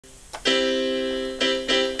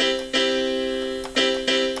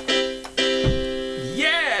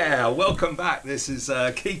welcome back. This is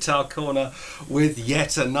Keytar Corner with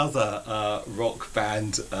yet another rock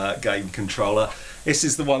band game controller. This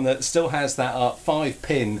is the one that still has that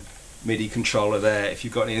 5-pin MIDI controller there if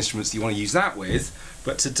you've got any instruments you want to use that with.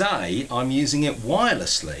 But today I'm using it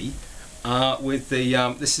wirelessly with the,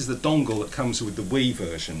 this is the dongle that comes with the Wii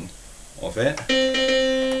version of it.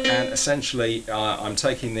 And essentially I'm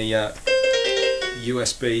taking the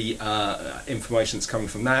USB information that's coming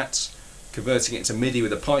from that, converting it to MIDI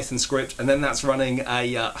with a Python script, and then that's running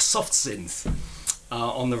a soft synth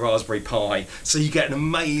on the Raspberry Pi. So you get an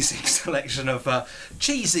amazing selection of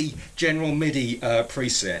cheesy general MIDI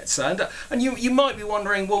presets. And you might be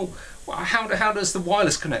wondering, well, how does the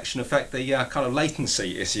wireless connection affect the kind of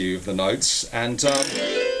latency issue of the notes? And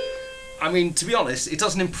I mean, to be honest, it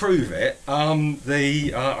doesn't improve it.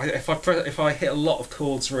 If I hit a lot of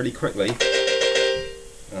chords really quickly,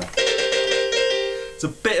 it's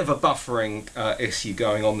a bit of a buffering issue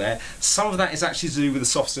going on there. Some of that is actually to do with the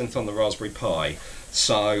soft synth on the Raspberry Pi,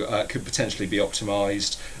 so it could potentially be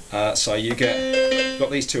optimised. So you've got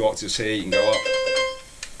these two octaves here. You can go up,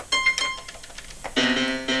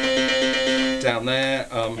 down there.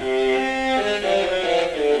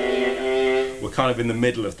 We're kind of in the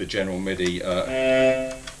middle of the general MIDI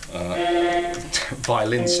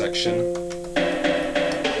violin section.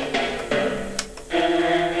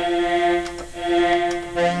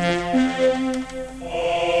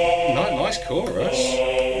 Nice chorus.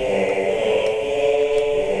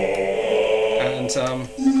 And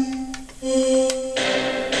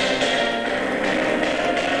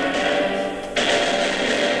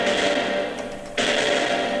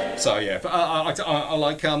so yeah, but I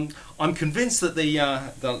like. I'm convinced that the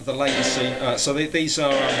latency. So these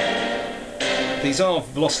are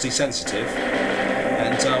velocity sensitive,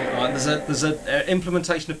 and there's an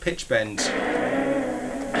implementation of pitch bend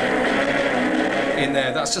in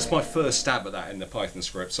there. That's just my first stab at that in the Python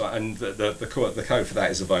script. So, and the code for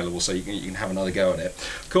that is available, so you can have another go at it.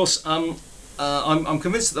 Of course, I'm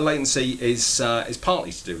convinced that the latency is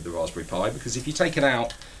partly to do with the Raspberry Pi, because if you take it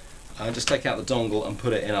out. Just take out the dongle and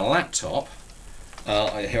put it in a laptop.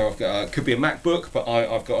 Here I've got could be a MacBook, but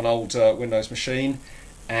I've got an old Windows machine,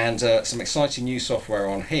 and some exciting new software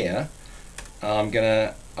on here. I'm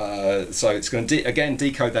gonna so it's going to again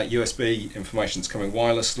decode that USB information that's coming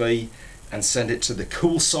wirelessly and send it to the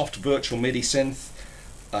CoolSoft virtual MIDI synth.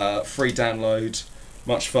 Free download,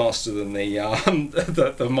 much faster than the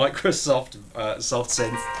the Microsoft soft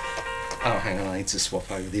synth. Oh, hang on, I need to swap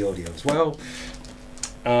over the audio as well.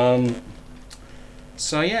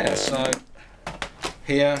 So yeah, so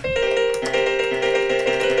here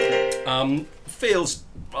feels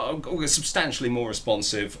substantially more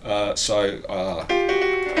responsive. I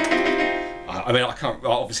mean, I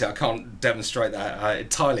can't demonstrate that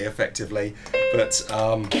entirely effectively, but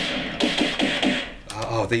oh,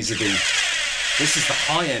 this is the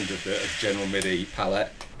high end of the general MIDI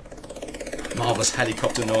palette. Marvelous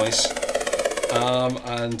helicopter noise,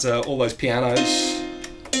 and all those pianos.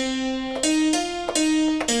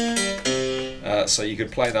 So you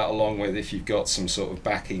could play that along with if you've got some sort of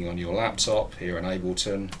backing on your laptop here in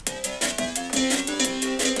Ableton.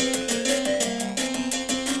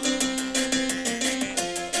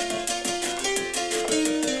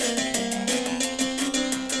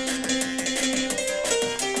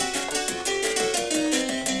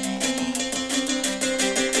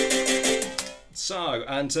 So,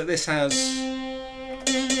 and this has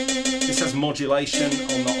modulation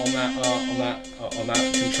on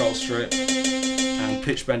that control strip. And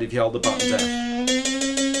pitch bend if you hold the button down.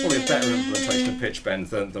 Probably a better implementation of pitch bend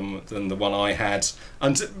than the one I had.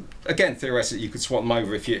 And again, theoretically, you could swap them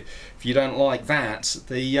over if you don't like that.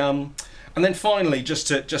 And then finally, just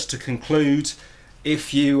to conclude,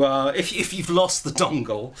 if you've lost the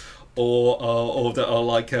dongle, or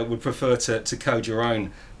would prefer to code your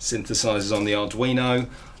own synthesizers on the Arduino,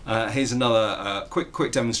 here's another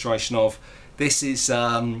quick demonstration of this.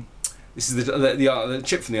 This is the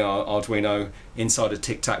chip from the Arduino inside a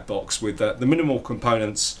tic-tac box with the minimal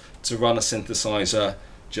components to run a synthesizer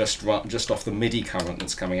just off the MIDI current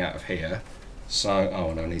that's coming out of here. So, oh,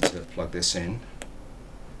 and I need to plug this in.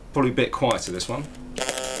 Probably a bit quieter, this one.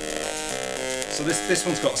 So this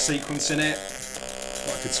one's got a sequence in it.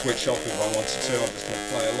 I could switch off if I wanted to. I'm just going to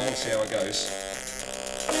play along, see how it goes.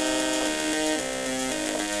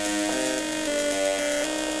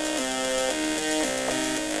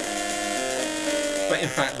 But in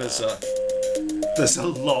fact, there's a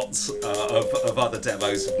lot of other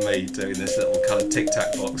demos of me doing this little kind of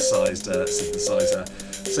tic-tac box sized synthesizer.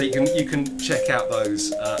 So you can check out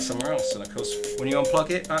those somewhere else. And of course, when you unplug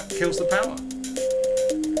it, that kills the power.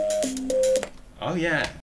 Oh yeah.